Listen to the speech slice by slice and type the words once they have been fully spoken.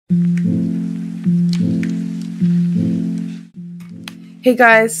Hey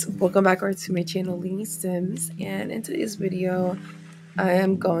guys, welcome back over to my channel Leaning Sims, and in today's video I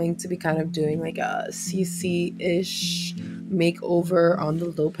am going to be kind of doing like a CC-ish makeover on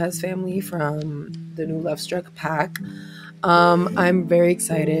the Lopez family from the new lovestruck pack. I'm very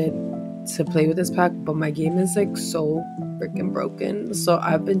excited to play with this pack, but my game is like so freaking broken, so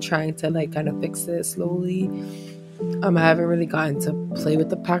I've been trying to like kind of fix it slowly. I haven't really gotten to play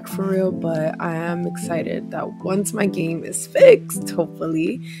with the pack for real, but I am excited that once my game is fixed,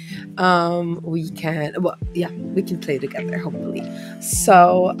 hopefully, we can play together, hopefully.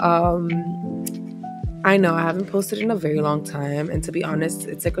 So, I know I haven't posted in a very long time, and to be honest,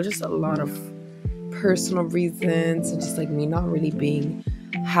 it's like just a lot of personal reasons and just like me not really being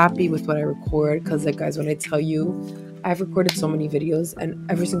happy with what I record, because like guys, when I tell you I've recorded so many videos and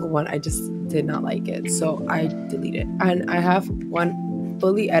every single one I just did not like it, so I deleted it. And I have one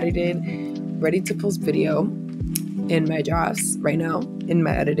fully edited, ready to post video in my drafts right now in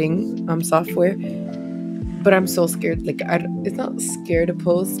my editing software, but I'm so scared. Like it's not scared to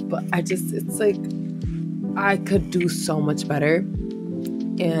post, but it's like I could do so much better.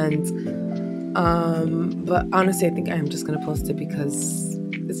 And but honestly I think I am just gonna post it because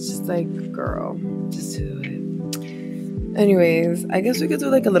it's just like, girl, just do it. Anyways, I guess we could do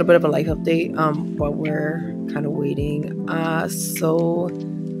like a little bit of a life update while we're kind of waiting. So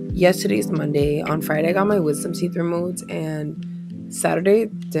yesterday's Monday. On Friday I got my wisdom teeth removed, and Saturday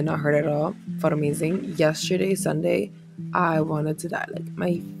did not hurt at all, felt amazing. Yesterday, Sunday, I wanted to die. Like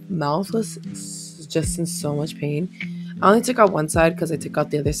my mouth was just in so much pain. I only took out one side because I took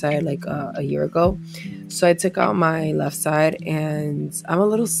out the other side like a year ago. So I took out my left side, and I'm a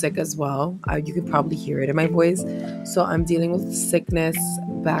little sick as well. You could probably hear it in my voice. So I'm dealing with sickness,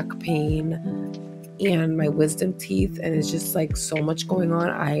 back pain, and my wisdom teeth, and it's just like so much going on.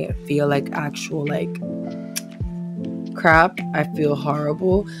 I feel like actual like crap. I feel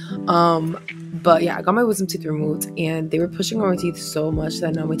horrible. But yeah, I got my wisdom teeth removed, and they were pushing on my teeth so much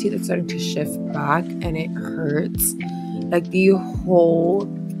that now my teeth are starting to shift back, and it hurts. Like the whole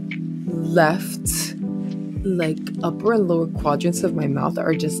left, like upper and lower quadrants of my mouth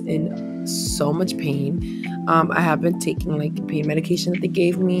are just in so much pain. I have been taking like pain medication that they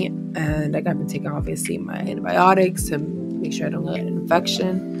gave me, and like I've been taking obviously my antibiotics to make sure I don't get an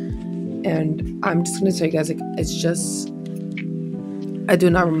infection. And I'm just gonna tell you guys, like, it's just, I do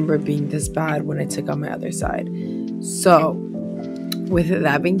not remember being this bad when I took out my other side. So with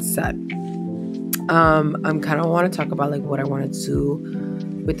that being said, I'm kind of want to talk about like what I want to do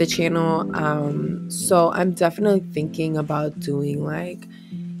with the channel. So I'm definitely thinking about doing like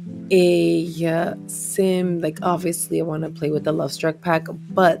a sim. Like obviously I want to play with the lovestruck pack,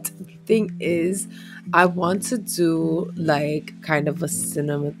 but the thing is I want to do like kind of a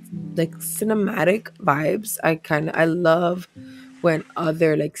cinematic vibes. I love when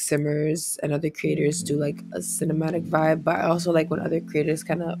other like simmers and other creators do like a cinematic vibe, but I also like when other creators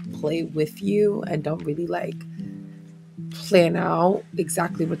kind of play with you and don't really like plan out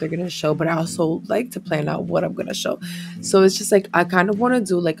exactly what they're gonna show, but I also like to plan out what I'm gonna show. So it's just like I kind of want to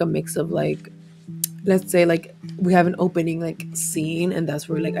do like a mix of like, let's say like we have an opening like scene, and that's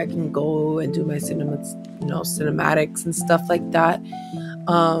where like I can go and do my cinematics and stuff like that.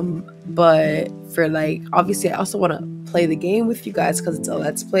 But for like, obviously I also want to play the game with you guys because it's a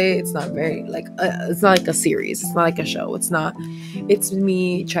let's play. It's not very like it's not like a series, it's not like a show, it's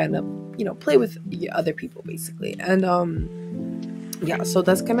me trying to play with other people basically. And yeah, so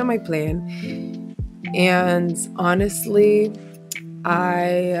that's kind of my plan. And honestly,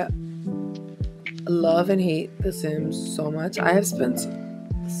 I love and hate The Sims so much. I have spent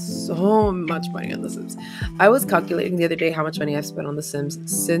so much money on The Sims. I was calculating the other day how much money I've spent on The Sims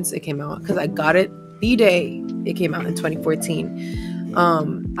since it came out, because I got it the day it came out in 2014.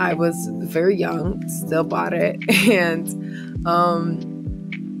 I was very young, still bought it, and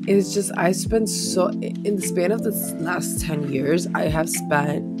it's just I spent so, in the span of the last 10 years, I have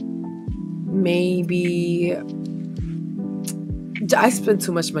spent I spent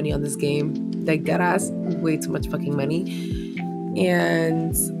too much money on this game, like deadass, way too much fucking money.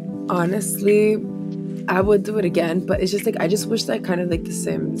 And honestly, I would do it again, but it's just like I just wish that kind of like The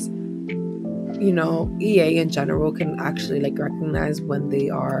Sims, EA in general can actually like recognize when they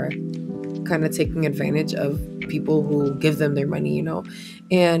are kind of taking advantage of people who give them their money,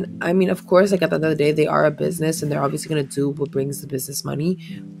 And I mean, of course, like at the end of the day, they are a business and they're obviously going to do what brings the business money.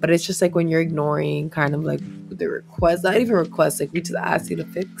 But it's just like when you're ignoring kind of like the request, not even requests, like we just ask you to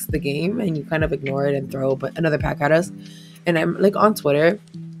fix the game and you kind of ignore it and throw another pack at us. And I'm like on Twitter,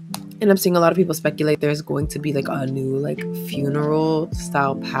 And I'm seeing a lot of people speculate there's going to be like a new like funeral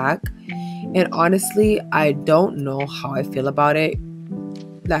style pack. And honestly, I don't know how I feel about it.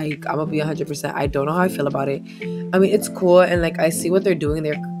 Like, I'm gonna be 100%. I don't know how I feel about it. I mean, it's cool, and like I see what they're doing.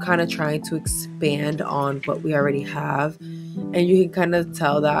 They're kind of trying to expand on what we already have, and you can kind of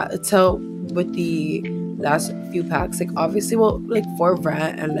tell with the last few packs. Like, obviously, well, like for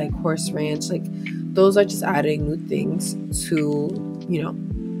Rant and like Horse Ranch, like those are just adding new things to, you know,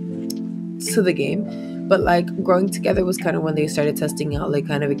 to the game. But like Growing Together was kind of when they started testing out, like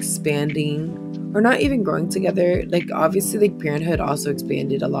kind of expanding, or not even Growing Together. Like obviously, like Parenthood also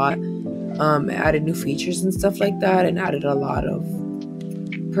expanded a lot, added new features and stuff like that, and added a lot of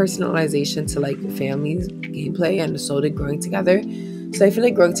personalization to like families gameplay, and so did Growing Together. So I feel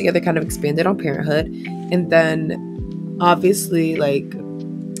like Growing Together kind of expanded on Parenthood, and then obviously like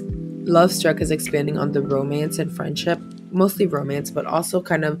Lovestruck is expanding on the romance and friendship, mostly romance, but also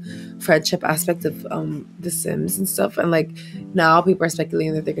kind of friendship aspect of The Sims and stuff. And like now people are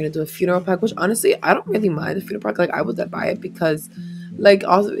speculating that they're gonna do a funeral pack, which honestly I don't really mind the funeral pack. Like I would buy it because like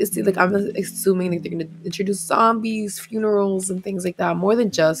also it's like I'm assuming like they're gonna introduce zombies, funerals, and things like that, more than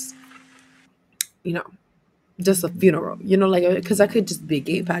just, you know, just a funeral, you know, like because that could just be a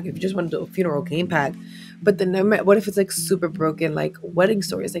game pack if you just want to do a funeral game pack. But then what if it's like super broken, like Wedding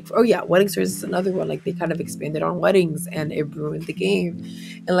Stories? Like, oh yeah, Wedding Stories is another one. Like they kind of expanded on weddings and it ruined the game.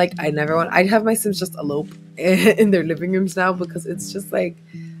 And like I'd have my Sims just elope in their living rooms now, because it's just like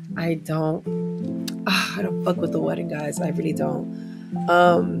I don't fuck with the wedding, guys. I really don't.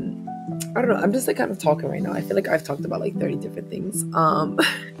 I don't know. I'm just like kind of talking right now. I feel like I've talked about like 30 different things.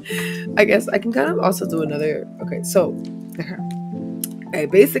 I guess I can kind of also do another. Okay, so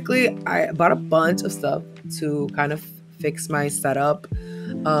basically I bought a bunch of stuff to kind of fix my setup,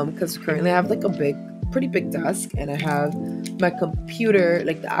 because currently I have like a pretty big desk, and I have my computer,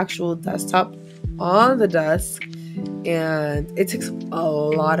 like the actual desktop, on the desk, and it takes a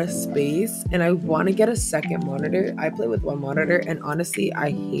lot of space, and I want to get a second monitor. I play with one monitor, and honestly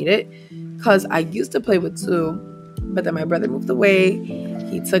I hate it, because I used to play with two, but then my brother moved away.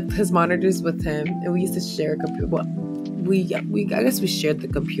 He took his monitors with him, and we used to share a computer. Well, I guess we shared the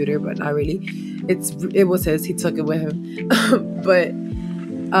computer, but not really. It was his. He took it with him. But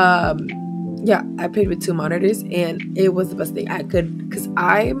yeah, I played with two monitors, and it was the best thing I could, because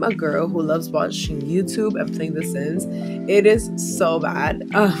I'm a girl who loves watching YouTube and playing The Sims. It is so bad.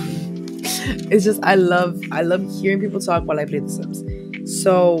 It's just I love hearing people talk while I play The Sims.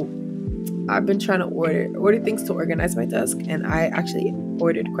 So I've been trying to order things to organize my desk, and I actually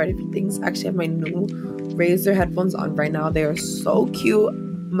ordered quite a few things. I actually have my new Razer headphones on right now. They are so cute.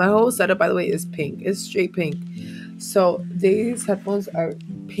 My whole setup, by the way, is pink. It's straight pink. So these headphones are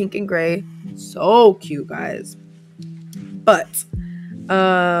pink and gray. So cute, guys. But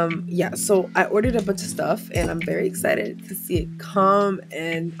yeah, so I ordered a bunch of stuff, and I'm very excited to see it come.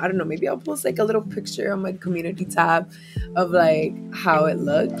 And I don't know, maybe I'll post like a little picture on my community tab of like how it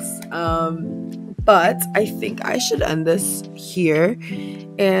looks. But I think I should end this here,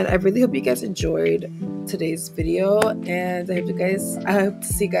 and I really hope you guys enjoyed today's video, and I hope to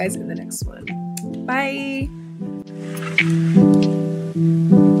see you guys in the next one. Bye.